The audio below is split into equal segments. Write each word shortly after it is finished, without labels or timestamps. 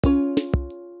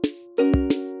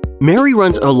Mary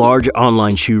runs a large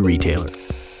online shoe retailer.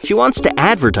 She wants to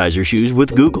advertise her shoes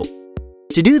with Google.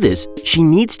 To do this, she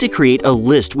needs to create a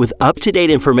list with up-to-date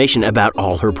information about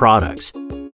all her products.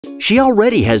 She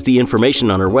already has the information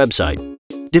on her website.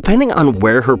 Depending on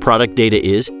where her product data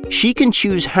is, she can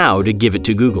choose how to give it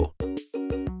to Google.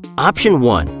 Option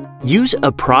 1. Use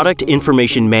a product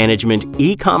information management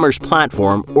e-commerce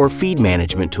platform or feed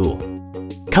management tool.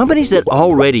 Companies that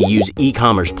already use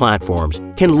e-commerce platforms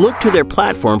can look to their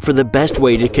platform for the best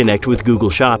way to connect with Google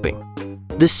Shopping.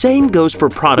 The same goes for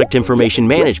product information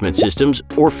management systems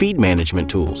or feed management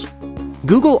tools.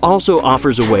 Google also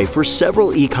offers a way for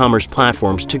several e-commerce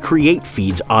platforms to create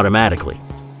feeds automatically.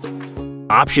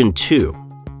 Option 2.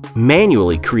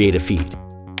 Manually create a feed.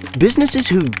 Businesses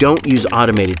who don't use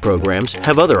automated programs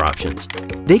have other options.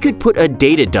 They could put a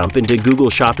data dump into Google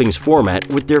Shopping's format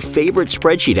with their favorite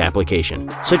spreadsheet application,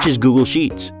 such as Google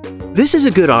Sheets. This is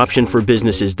a good option for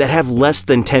businesses that have less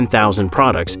than 10,000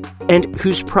 products and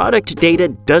whose product data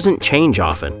doesn't change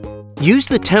often. Use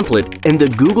the template and the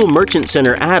Google Merchant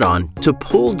Center add-on to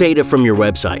pull data from your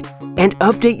website and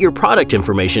update your product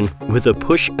information with a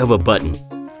push of a button.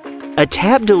 A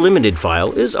tab delimited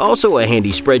file is also a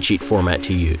handy spreadsheet format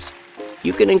to use.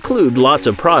 You can include lots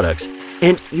of products,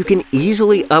 and you can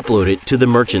easily upload it to the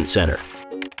Merchant Center.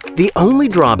 The only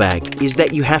drawback is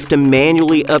that you have to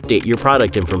manually update your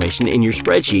product information in your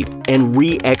spreadsheet and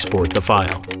re-export the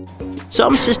file.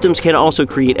 Some systems can also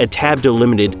create a tab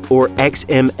delimited or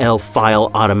XML file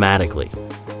automatically.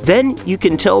 Then you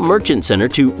can tell Merchant Center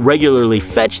to regularly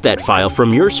fetch that file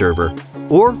from your server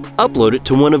or upload it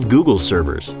to one of Google's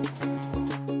servers.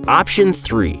 Option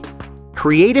 3.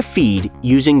 Create a feed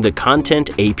using the Content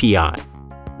API.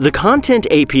 The Content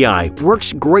API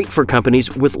works great for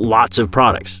companies with lots of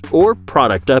products or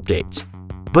product updates.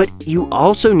 But you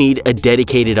also need a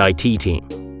dedicated IT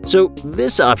team, so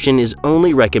this option is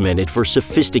only recommended for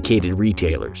sophisticated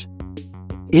retailers.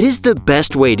 It is the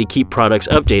best way to keep products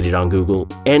updated on Google,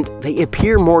 and they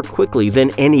appear more quickly than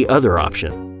any other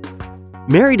option.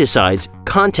 Mary decides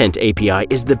Content API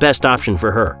is the best option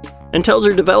for her and tells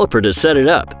her developer to set it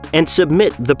up and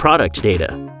submit the product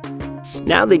data.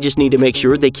 Now they just need to make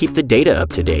sure they keep the data up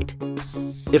to date.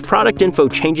 If product info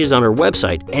changes on her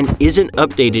website and isn't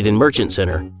updated in Merchant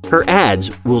Center, her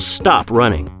ads will stop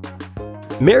running.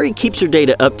 Mary keeps her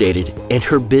data updated and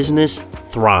her business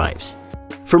thrives.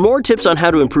 For more tips on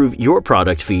how to improve your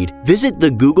product feed, visit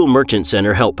the Google Merchant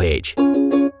Center help page.